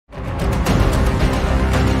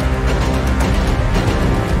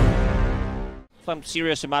some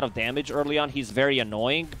serious amount of damage early on. He's very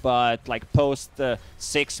annoying, but like post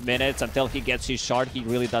 6 minutes until he gets his shard, he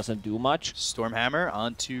really doesn't do much. Stormhammer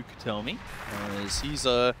onto Katomi, as he's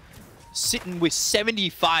sitting with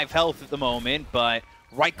 75 health at the moment, but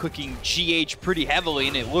right-clicking GH pretty heavily,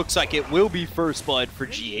 and it looks like it will be first blood for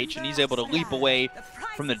GH, and he's able to leap away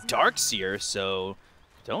from the Darkseer, so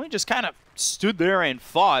Katomi just kind of stood there and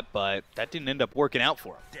fought, but that didn't end up working out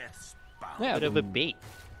for him. Yeah, Bit of a bait.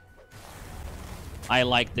 I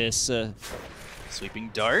like this. Sweeping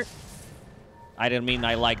dart. I didn't mean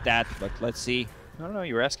I like that, but let's see. I don't know,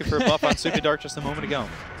 you were asking for a buff on Sweeping dart just a moment ago.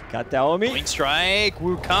 Kataomi. Point strike,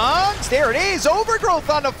 Wukongs, there it is, Overgrowth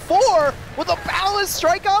on the 4 with a balanced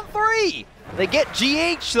strike on 3. They get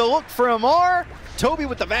GH, they'll look for Amar. Toby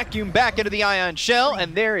with the vacuum back into the Ion Shell,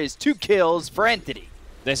 and there is 2 kills for Entity.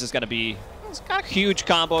 This is going to be a huge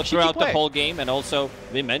combo throughout the whole game, and also,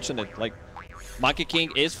 we mentioned it, like, Monkey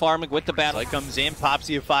King is farming with the battle. Play comes in, pops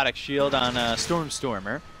the Aphotic Shield on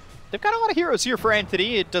Stormstormer. They've got a lot of heroes here for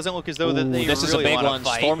Entity. It doesn't look as though that they this really is a big want one. to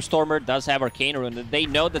fight. Stormstormer does have Arcane Rune, and they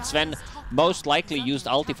know that Sven most likely used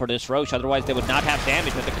ulti for this Roche, otherwise they would not have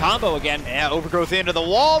damage. With the combo again. Yeah, Overgrowth into the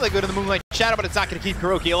wall. They go to the Moonlight Shadow, but it's not going to keep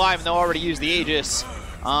Kuroki alive, and they'll already use the Aegis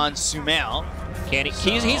on Sumail.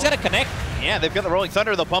 He's going to connect. Yeah, they've got the Rolling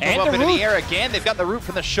Thunder. They'll pump him up into the air again. They've got the root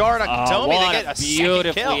from the shard on Katomi. What they get a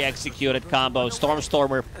beautifully executed combo.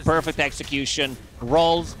 Stormstormer, perfect execution.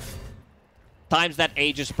 Rolls. Times that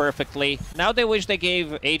Aegis perfectly. Now they wish they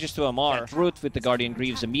gave Aegis to Amar. Root with the Guardian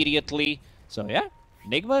Greaves immediately. So yeah,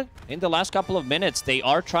 Nigma in the last couple of minutes, they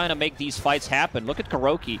are trying to make these fights happen. Look at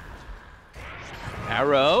Kuroki.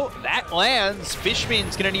 Arrow, that lands.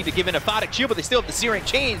 Fishman's going to need to give an Aphotic Shield, but they still have the Searing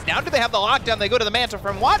Chains. Now do they have the lockdown? They go to the Mantle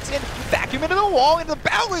from Watson. Vacuum into the wall, into the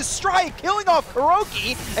Balanced Strike, killing off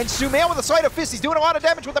Kuroki. And Sumail with a Sleight of Fist. He's doing a lot of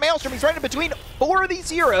damage with the Maelstrom. He's right in between 4 of these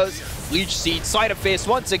heroes. Leech Seed, Sleight of Fist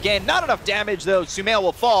once again. Not enough damage, though. Sumail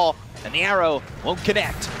will fall, and the arrow won't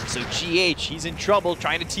connect. So GH, he's in trouble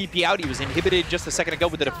trying to TP out. He was inhibited just a second ago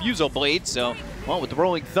with the Diffusal Blade. So, well, with the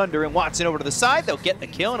Rolling Thunder and Watson over to the side, they'll get the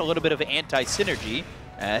kill and a little bit of anti-synergy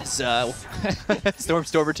as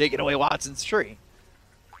Stormstormer taking away Watson's tree.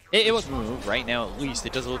 It was move right now, at least.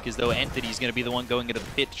 It doesn't look as though Entity's going to be the one going into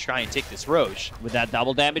the pit to try and take this Roche. With that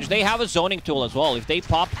double damage, they have a zoning tool as well. If they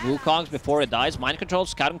pop Wukongs before it dies, Mind Control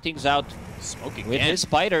scouting things out Smoking with his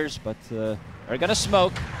spiders, but they're going to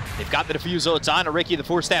smoke. They've got the Diffusal. It's on to Ricky, the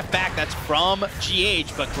 4-staff back. That's from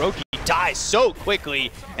GH, but Kuroki dies so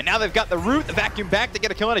quickly. And now they've got the root, the vacuum back. They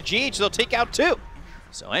get a kill on a GH. They'll take out 2.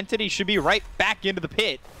 So Entity should be right back into the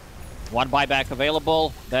pit. 1 buyback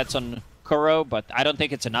available. That's on Kuro, but I don't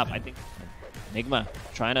think it's enough. I think Nigma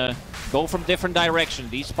trying to go from different direction.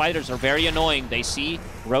 These spiders are very annoying. They see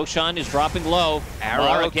Roshan is dropping low.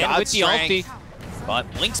 Arrow again with the ulti. But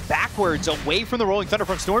blinks backwards away from the Rolling Thunder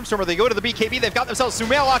from Stormstormer. They go to the BKB. They've got themselves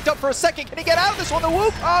Sumail locked up for a second. Can he get out of this one? The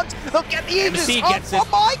Wukongs, they'll get the Aegis on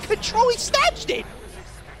Mind Control. He snatched it.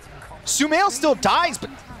 Sumail still dies,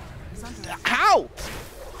 but how?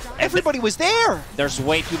 Everybody was there. There's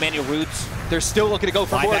way too many roots. They're still looking to go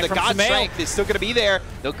for more. The God Sumail. Strength is still going to be there.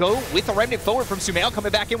 They'll go with the Remnant forward from Sumail,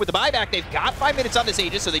 coming back in with the buyback. They've got 5 minutes on this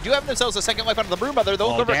Aegis, so they do have themselves a second life out of the Broodmother. They'll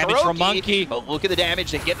look over at damage from Monkey. But look at the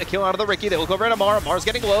damage. They get the kill out of the Ricky. They look over at Amar. Amar's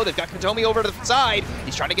getting low. They've got Katomi over to the side.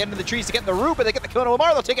 He's trying to get into the trees to get in the root, but they get the kill on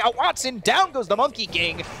Amar. They'll take out Watson. Down goes the Monkey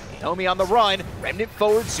King. Katomi on the run. Remnant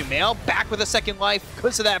forward. Sumail back with a second life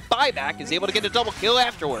because of that buyback. Is able to get a double kill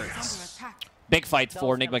afterwards. Big fight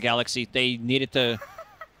for Nigma Galaxy. They needed to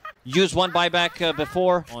use 1 buyback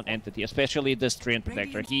before on Entity, especially this Treant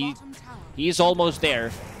Protector. He's almost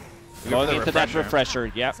there. Going into that refresher,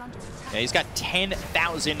 yeah. He's got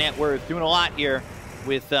 10,000 net worth. Doing a lot here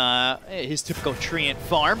with his typical Treant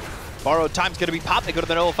farm. Borrowed Time's going to be popped. They go to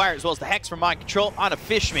the Nullifier as well as the Hex from Mind Control on a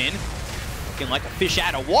Fishman. Looking like a fish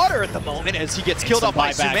out of water at the moment as he gets killed off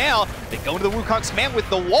by Sumail. They go into the Wukong's command with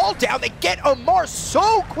the wall down. They get Amar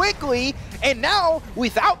so quickly. And now,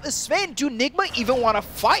 without the Sven, do Nigma even want to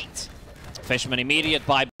fight? Fishman immediate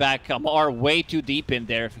buyback. Amar way too deep in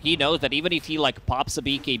there. He knows that even if he like pops a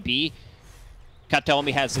BKB,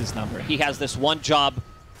 Katomi has his number. He has this one job.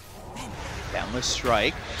 Boundless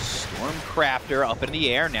Strike. Stormcrafter up in the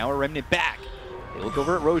air. Now a Remnant back. They look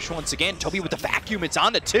over at Roche once again. Toby with the vacuum. It's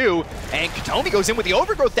on to 2. And Katomi goes in with the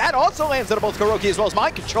Overgrowth. That also lands on both Kuroki as well as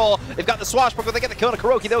Mind Control. They've got the Swashbuckler. They get the kill on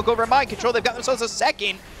Kuroki. They'll go over at Mind Control. They've got themselves a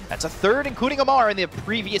second. That's a 3rd, including Amar in the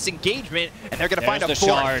previous engagement. And they're going to find a 4th.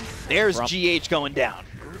 Shard. There's GH going down.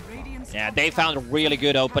 Yeah, they found a really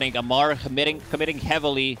good opening. Amar committing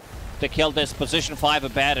heavily to kill this position 5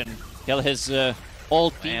 Abaddon. Kill his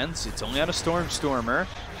ulti. It's only on a Stormstormer.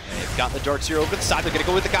 They've got the Dark Zero over to the side. They're going to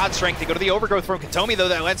go with the God Strength. They go to the Overgrowth from Katomi, though.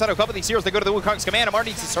 That lands on a couple of these heroes. They go to the Wukong's Command. Amar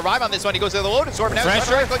needs to survive on this one. He goes to the Lotus Orb. Now he's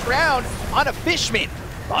trying to the ground on a Fishman.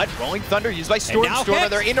 But Rolling Thunder used by Stormstormer.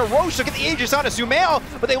 They're in a roach. Look at the Aegis on a Sumail.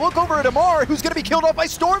 But they look over at Amar, who's going to be killed off by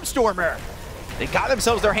Stormstormer. They got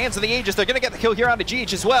themselves their hands on the Aegis. They're going to get the kill here on the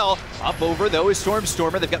GH as well. Up over, though, is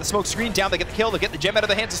Stormstormer. They've got the smoke screen down. They get the kill. They get the gem out of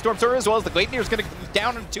the hands of Stormstormer as well as the Gladiators going to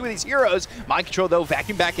down on two of these heroes. Mind Control, though,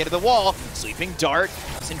 vacuum back into the wall. Sleeping Dart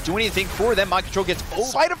doesn't do anything for them. Mind Control gets full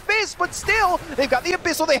Sleight of Fist, but still, they've got the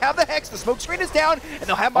Abyssal. They have the Hex. The smoke screen is down, and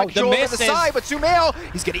they'll have Mind Control on the side. But Sumail,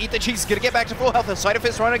 he's going to eat the cheese. He's going to get back to full health. The Sleight of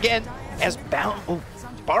Fist run again as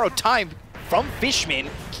borrowed time from Fishman,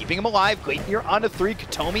 keeping him alive. Gladiator onto 3.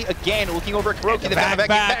 Katomi again looking over at Kuroki. They've got to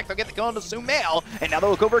back. They'll get the kill on the Sumail, and now they'll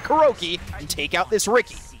look over at Kuroki and take out this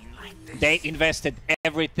Ricky. They invested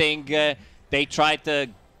everything. They tried to,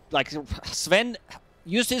 like, Sven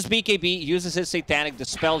used his BKB, uses his Satanic,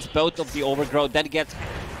 dispels both of the Overgrowth, then gets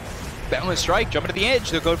Boundless Strike, jumping to the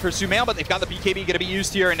edge. They'll go for Sumail, but they've got the BKB going to be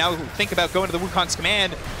used here, and now think about going to the Wukong's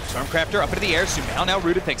Command. Stormcrafter up into the air. Sumail now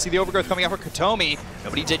rooted. Thanks to the Overgrowth coming out for Katomi.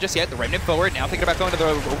 Nobody did just yet. The Remnant forward. Now thinking about going to the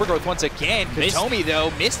Overgrowth once again. Katomi,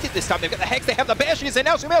 though, missed it this time. They've got the Hex. They have the Bashes, and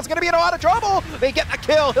now Sumail's going to be in a lot of trouble. They get the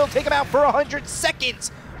kill. He'll take him out for 100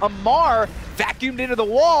 seconds. Amar vacuumed into the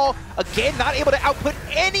wall. Again, not able to output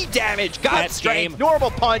any damage. God Strength, normal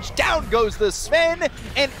punch. Down goes the Sven.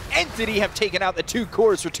 And Entity have taken out the 2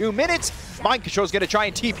 cores for 2 minutes. Mind Control's going to try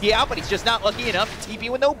and TP out, but he's just not lucky enough to TP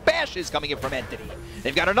with no bashes coming in from Entity.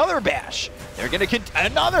 They've got another bash. They're going to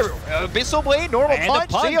another Abyssal Blade, normal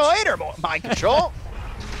punch. See you later, Mind Control.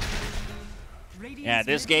 Yeah,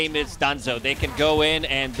 this game is done, so they can go in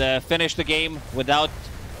and finish the game without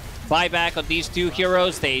buyback on these 2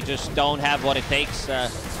 heroes. They just don't have what it takes.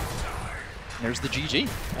 There's the GG.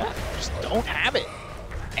 Yeah, just don't have it.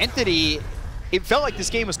 Entity, it felt like this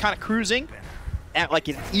game was kind of cruising at like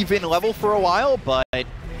an even level for a while, but I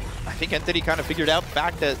think Entity kind of figured out the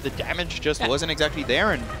fact that the damage just wasn't exactly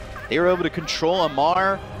there, and they were able to control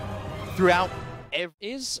Amar throughout.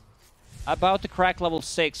 Is about to crack level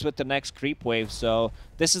 6 with the next creep wave, so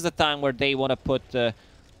this is the time where they want to put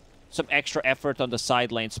some extra effort on the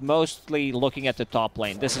side lanes, mostly looking at the top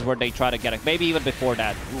lane. This is where they try to get it, maybe even before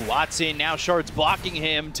that. Ooh, Watson, now Shard's blocking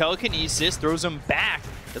him. Telekinesis throws him back.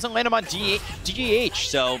 Doesn't land him on DGH,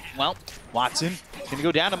 so, well, Watson gonna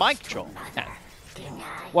go down to Mind Control.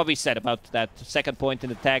 What we said about that second point in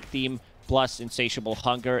the tag team, plus Insatiable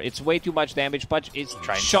Hunger. It's way too much damage, but it's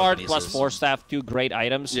Shard plus Force Staff, 2 great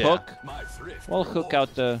items. Yeah. Hook, well, hook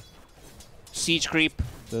out the Siege Creep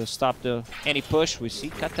to stop any push. We see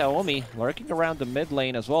Kataomi lurking around the mid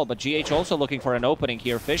lane as well, but GH also looking for an opening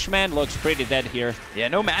here. Fishman looks pretty dead here. Yeah,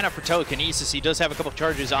 no mana for Telekinesis. He does have a couple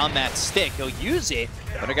charges on that stick. He'll use it.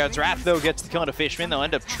 Thundergod's Wrath, though, gets the kill into Fishman. They'll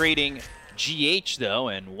end up trading GH, though,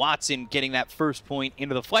 and Watson getting that first point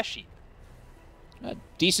into the Flesh Heap. A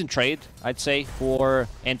decent trade, I'd say, for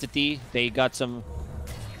Entity. They got some...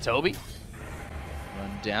 Toby.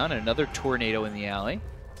 Run down, and another Tornado in the alley.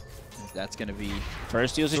 That's going to be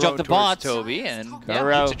first usage of the bots. Toby, and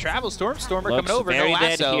yeah, it's a travel Stormstormer coming over. Very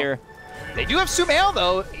dead here. They do have Sumail,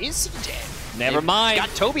 though. Is he dead? Never mind. Got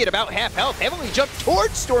Toby at about half health. Heavily jumped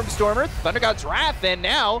towards Stormstormer. Thundergod's Wrath, and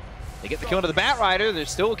now they get the kill into the Batrider. They're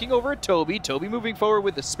still looking over at Toby. Toby moving forward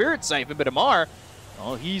with the Spirit Siphon, but Amar,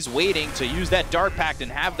 well, he's waiting to use that Dark Pact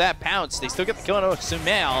and have that pounce. They still get the kill on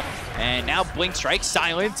Sumail, and now Blink Strike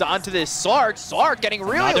silence onto this Slark. Slark getting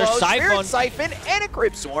really low. Spirit Siphon and a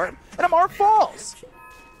Crypt Swarm, and Amar falls.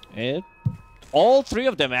 All 3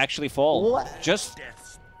 of them actually fall. Just,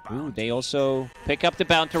 ooh, they also pick up the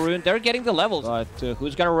Bounty Rune. They're getting the levels, but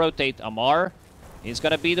who's gonna rotate? Amar is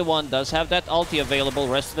gonna be the one. Does have that ulti available.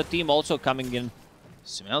 Rest of the team also coming in.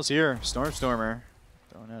 Sumail's here. Stormstormer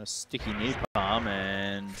throwing out a sticky napalm,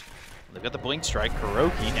 and they've got the Blink Strike.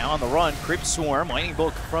 Kuroki now on the run. Crypt Swarm, Lightning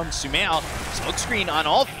Bolt from Sumail. Smokescreen on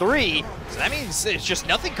all 3. So that means it's just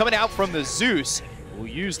nothing coming out from the Zeus. We'll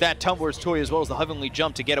use that Tumbler's Toy as well as the Heavenly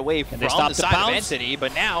Jump to get away from the side of Entity.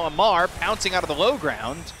 But now Amar pouncing out of the low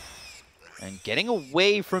ground and getting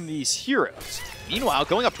away from these heroes. Meanwhile,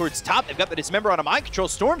 going up towards top, they've got the Dismember on a Mind Control.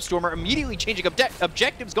 Stormstormer immediately changing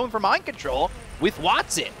objectives, going for Mind Control with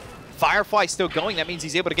Watson. Firefly still going. That means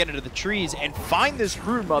he's able to get into the trees and find this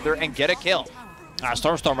Broodmother and get a kill.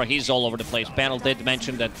 Stormstormer, he's all over the place. Panel did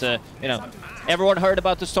mention that, you know, everyone heard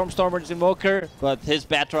about the Stormstormer's Invoker, but his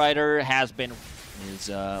Batrider has been...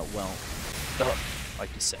 well, like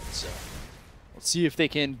you said. So let's see if they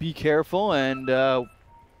can be careful, and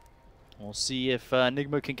we'll see if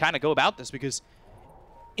Nigma can kind of go about this, because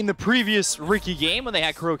in the previous Riki game, when they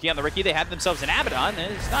had Kuroki on the Riki, they had themselves an Abaddon.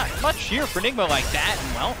 There's not much here for Nigma like that.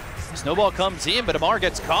 And, well, Snowball comes in, but Amar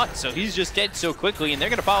gets caught, so he's just dead so quickly. And they're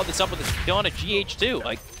going to follow this up with a kill on a GH2.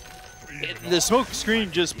 Like, the smoke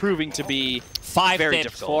screen just proving to be 5 very tips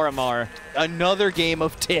difficult. for Amar. Another game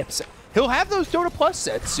of tips. He'll have those Dota Plus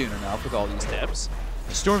sets soon enough with all these tips.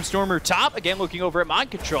 Stormer top, again looking over at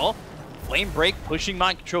Mind Control. Flame Break pushing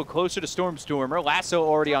Mind Control closer to Stormer. Lasso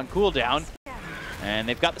already on cooldown. And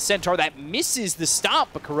they've got the Centaur that misses the stomp,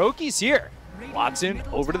 but Kuroki's here. Watson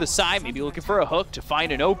over to the side, maybe looking for a hook to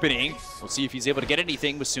find an opening. We'll see if he's able to get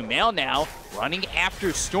anything with Sumail now running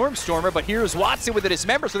after Stormer, but here's Watson with a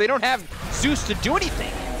dismember, so they don't have Zeus to do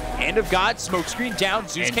anything. Hand of God, smokescreen down.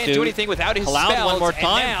 Zeus and can't do anything without his spells. One more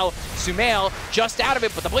time. And now Sumail just out of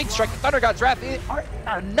it, but the Blade Strike, the Thunder God's Wrath aren't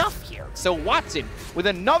enough here. So Watson with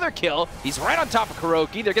another kill. He's right on top of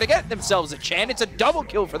Kuroki. They're going to get themselves a chance. It's a double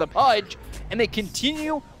kill for the Pudge. And they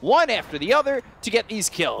continue one after the other to get these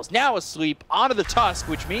kills. Now asleep onto the Tusk,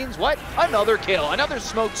 which means what? Another kill, another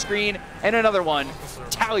smoke screen, and another one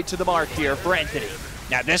tallied to the mark here for Entity.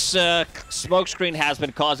 Now this smoke screen has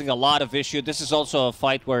been causing a lot of issue. This is also a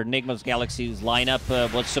fight where Nigma Galaxy's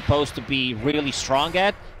lineup was supposed to be really strong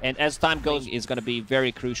at, and as time goes is going to be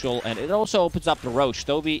very crucial. And it also opens up the Roche.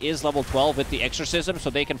 Toby is level 12 with the Exorcism, so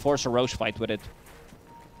they can force a Roche fight with it.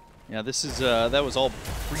 Yeah, this is that was all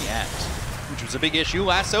pre-act, which was a big issue.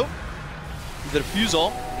 Lasso, the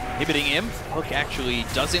defusal, inhibiting him. Hook actually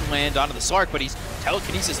doesn't land onto the Slark, but he's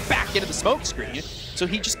telekinesis back into the smoke screen, so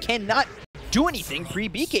he just cannot do anything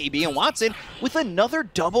pre-BKB. And Watson with another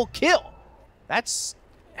double kill. That's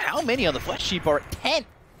how many on the Flesh Sheep are? 10.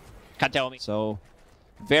 Can't tell me. So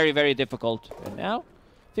very, very difficult. And now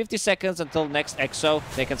 50 seconds until next EXO.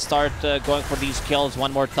 They can start going for these kills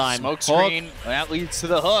one more time. Smoke screen, that leads to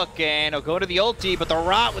the hook, and he'll go to the ulti, but the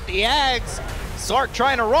Rot with the Ags. Sark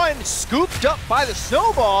trying to run, scooped up by the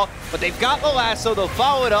Snowball, but they've got the Lasso. They'll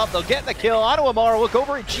follow it up. They'll get the kill onto Amar. Look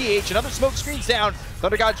over at GH. Another smoke screen's down.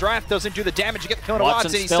 Thunder God's Wrath doesn't do the damage to get the kill on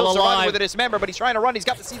Watson. He's still surviving with a dismember, but he's trying to run. He's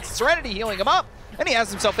got the Seeds of Serenity healing him up, and he has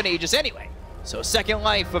himself an Aegis anyway. So second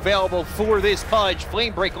life available for this Pudge.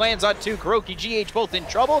 Flame Break lands on 2. Kuroki, GH both in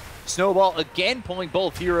trouble. Snowball again pulling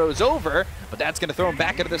both heroes over, but that's going to throw him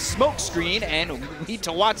back into the smoke screen and lead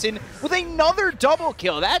to Watson with another double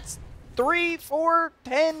kill. That's 3, 4,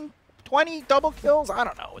 10, 20 double kills? I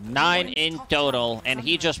don't know. 9 in total, and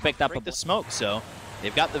he just picked up the smoke, so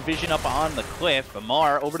they've got the vision up on the cliff.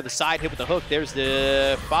 Amar over to the side, hit with the hook. There's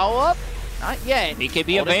the follow-up. Not yet.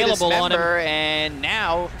 BKB available on him. And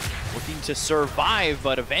now looking to survive,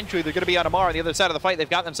 but eventually they're going to be on Amar on the other side of the fight. They've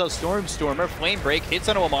got themselves Stormer. Flame Break hits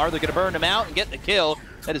onto Amar. They're going to burn him out and get the kill.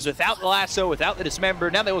 That is without the Lasso, without the Dismember.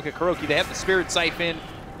 Now they look at Kuroki. They have the Spirit Siphon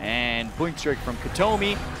and Blink Strike from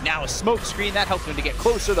Katomi. Now a smoke screen. That helps him to get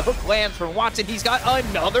closer. The hook lands from Watson. He's got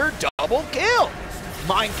another double kill.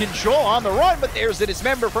 Mind Control on the run, but there's the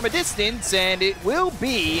Dismember from a distance, and it will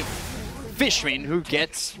be Fishman who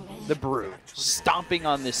gets the brew, stomping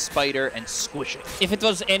on this spider and squishing. If it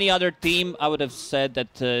was any other team, I would have said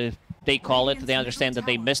that they call it. They understand that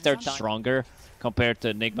they missed their time stronger compared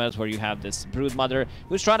to Nigma's, where you have this Broodmother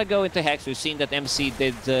who's trying to go into Hex. We've seen that MC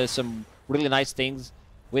did some really nice things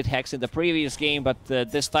with Hex in the previous game, but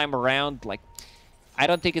this time around, like, I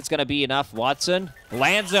don't think it's going to be enough. Watson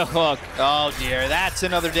lands a hook. Oh dear, that's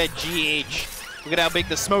another dead GH. Look at how big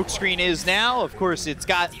the smoke screen is now. Of course, it's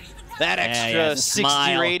got that extra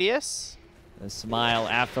 60 radius. The smile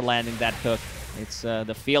after landing that hook. It's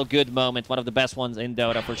the feel-good moment, one of the best ones in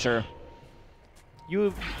Dota for sure.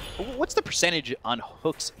 What's the percentage on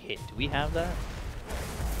hooks hit? Do we have that?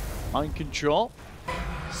 Mind Control.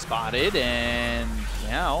 Spotted, and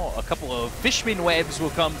now a couple of Fishman webs will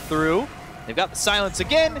come through. They've got the silence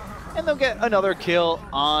again, and they'll get another kill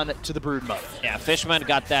on to the Broodmother. Yeah, Fishman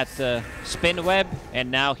got that spin web, and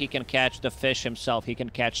now he can catch the fish himself. He can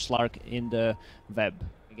catch Slark in the web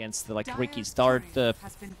against the Riki start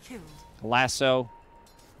Lasso.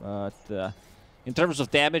 But in terms of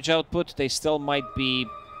damage output, they still might be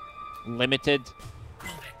limited.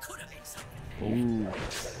 Ooh.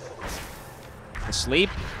 Asleep.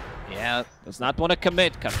 Yeah, does not want to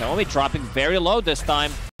commit. Katomi dropping very low this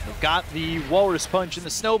time. They've got the Walrus Punch and the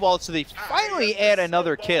Snowball, so they finally add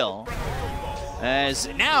another kill. As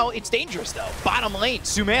now, it's dangerous, though. Bottom lane,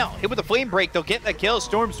 Sumail hit with the Flame Break. They'll get the kill.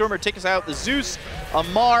 Stormer takes out the Zeus.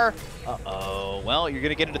 Amar. Uh-oh. Well, you're going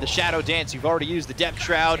to get into the Shadow Dance. You've already used the Depth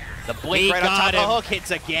Shroud. The Blink right on top of the hook hits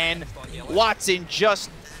again. Watson just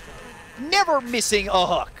never missing a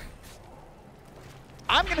hook.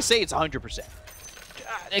 I'm going to say it's 100%.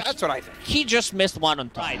 That's what I think. He just missed one on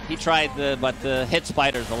time. He tried, but hit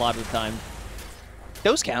spiders a lot of the time.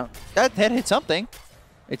 Those count. That hit something.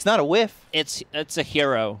 It's not a whiff. It's a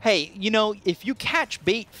hero. Hey, you know, if you catch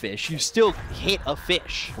bait fish, you still hit a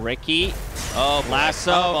fish. Ricky. Oh,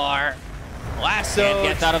 lasso. Lasso.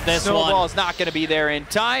 Can't get out of this one. Snowball's not going to be there in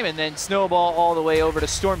time, and then Snowball all the way over to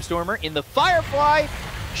Stormer in the Firefly.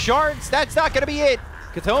 Shards, that's not going to be it.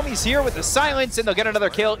 Katomi's here with the silence, and they'll get another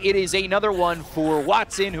kill. It is another one for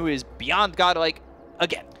Watson, who is beyond godlike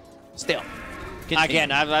again. Still. Continue.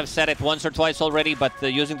 Again, I've said it once or twice already, but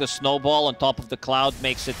using the snowball on top of the cloud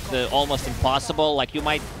makes it almost impossible. Like, you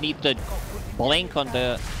might need to blink on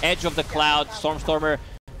the edge of the cloud. Stormer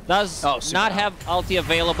does not have ulti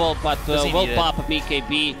available, but will pop a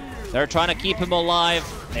BKB. They're trying to keep him alive.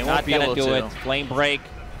 They not won't be gonna able do to. it. Flame break.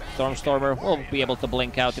 Stormer will be able to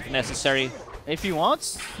blink out if necessary. If he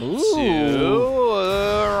wants Ooh.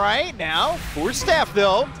 to. Right now, 4 staff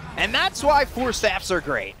though, and that's why 4 staffs are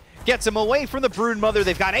great. Gets him away from the Brood Mother.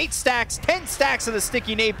 They've got 8 stacks, 10 stacks of the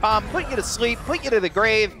sticky napalm, put you to sleep, put you to the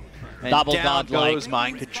grave, and Double down godlike. goes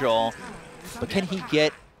mind control. But can he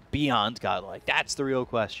get beyond godlike? That's the real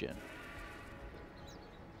question.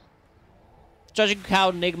 Judging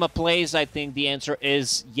how Nigma plays, I think the answer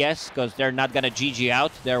is yes, because they're not going to GG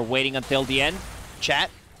out. They're waiting until the end.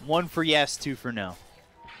 Chat, 1 for yes, 2 for no.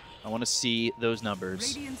 I want to see those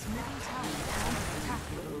numbers.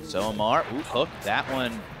 So Amar, ooh, hook, that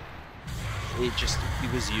one.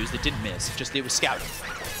 It was used, it didn't miss, it was scouting.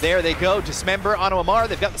 There they go, Dismember onto Amar,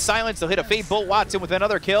 they've got the silence, they'll hit a Fade Bolt Watson with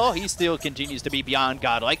another kill. He still continues to be beyond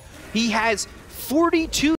godlike. He has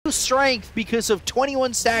 42 strength because of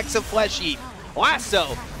 21 stacks of Flesh Eat.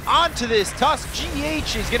 Lasso onto this Tusk.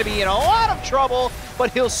 GH is going to be in a lot of trouble,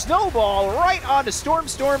 but he'll snowball right onto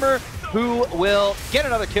Stormer, who will get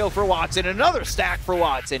another kill for Watson, another stack for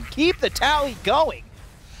Watson. Keep the tally going.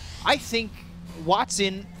 I think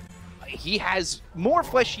Watson, he has more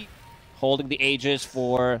Flesh Eat. Holding the Aegis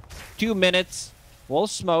for 2 minutes. We'll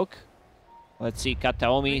smoke. Let's see,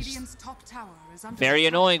 Kataomi's very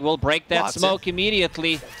annoying. We'll break that Watson. smoke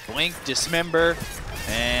immediately. Blink, Dismember,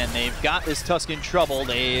 and they've got this Tusk in trouble.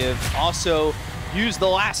 They've also used the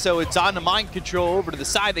lasso. It's on the mind control over to the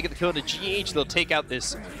side. They get the kill into GH. They'll take out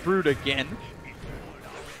this Brood again.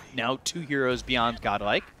 Now 2 heroes beyond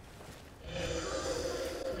godlike.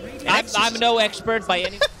 I'm no expert by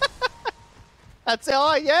any... That's all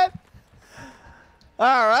I get?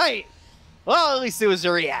 All right. Well, at least it was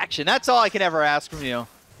a reaction. That's all I can ever ask from you.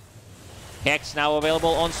 Hex now available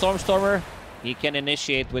on Stormer. He can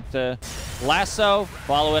initiate with the lasso,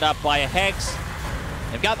 follow it up by a Hex.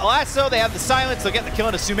 They've got the lasso, they have the silence, they'll get the kill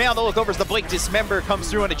into Sumail, they'll look over as the Blink Dismember comes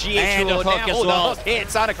through on a GH. And a hook as well. The hook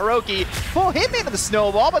hits on a Kuroki. Pull him into the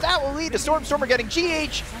snowball, but that will lead to Stormer getting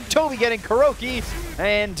GH, Toby getting Kuroki,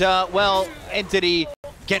 and, well, Entity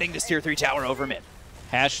getting this tier 3 tower over mid.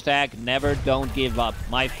 Hashtag never don't give up.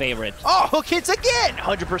 My favorite. Oh, hook hits again!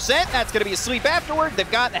 100%. That's going to be a sleep afterward.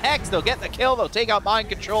 They've got the Hex. They'll get the kill. They'll take out mind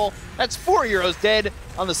control. That's 4 heroes dead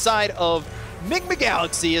on the side of Nigma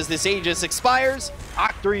Galaxy as this Aegis expires.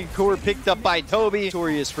 Octarine Core picked up by Toby.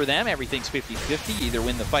 Victorious for them. Everything's 50-50. You either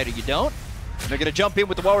win the fight or you don't. They're going to jump in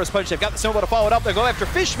with the Walrus Punch. They've got the Snowball to follow it up. They'll go after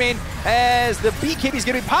Fishman as the BKB's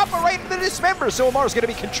going to be popping right into the Dismember. So Amar's going to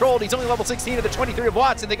be controlled. He's only level 16 of the 23 of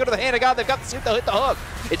Watson. They go to the Hand of God. They've got the suit. They'll hit the hook.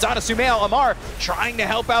 It's on a Sumail. Amar trying to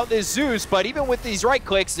help out this Zeus, but even with these right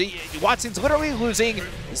clicks, Watson's literally losing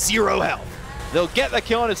 0 health. They'll get the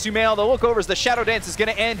kill on a Sumail. They'll look over as the Shadow Dance is going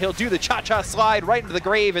to end. He'll do the Cha-Cha slide right into the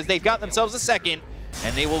grave as they've got themselves a second.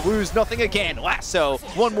 And they will lose nothing again. Lasso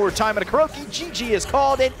one more time at a Kuroki. GG is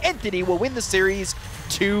called, and Entity will win the series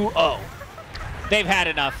 2-0. They've had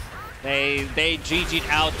enough. They GG'd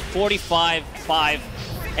out 45-5.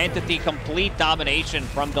 Entity complete domination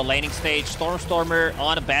from the laning stage. Stormer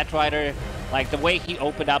on a Batrider. Like, the way he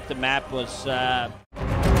opened up the map was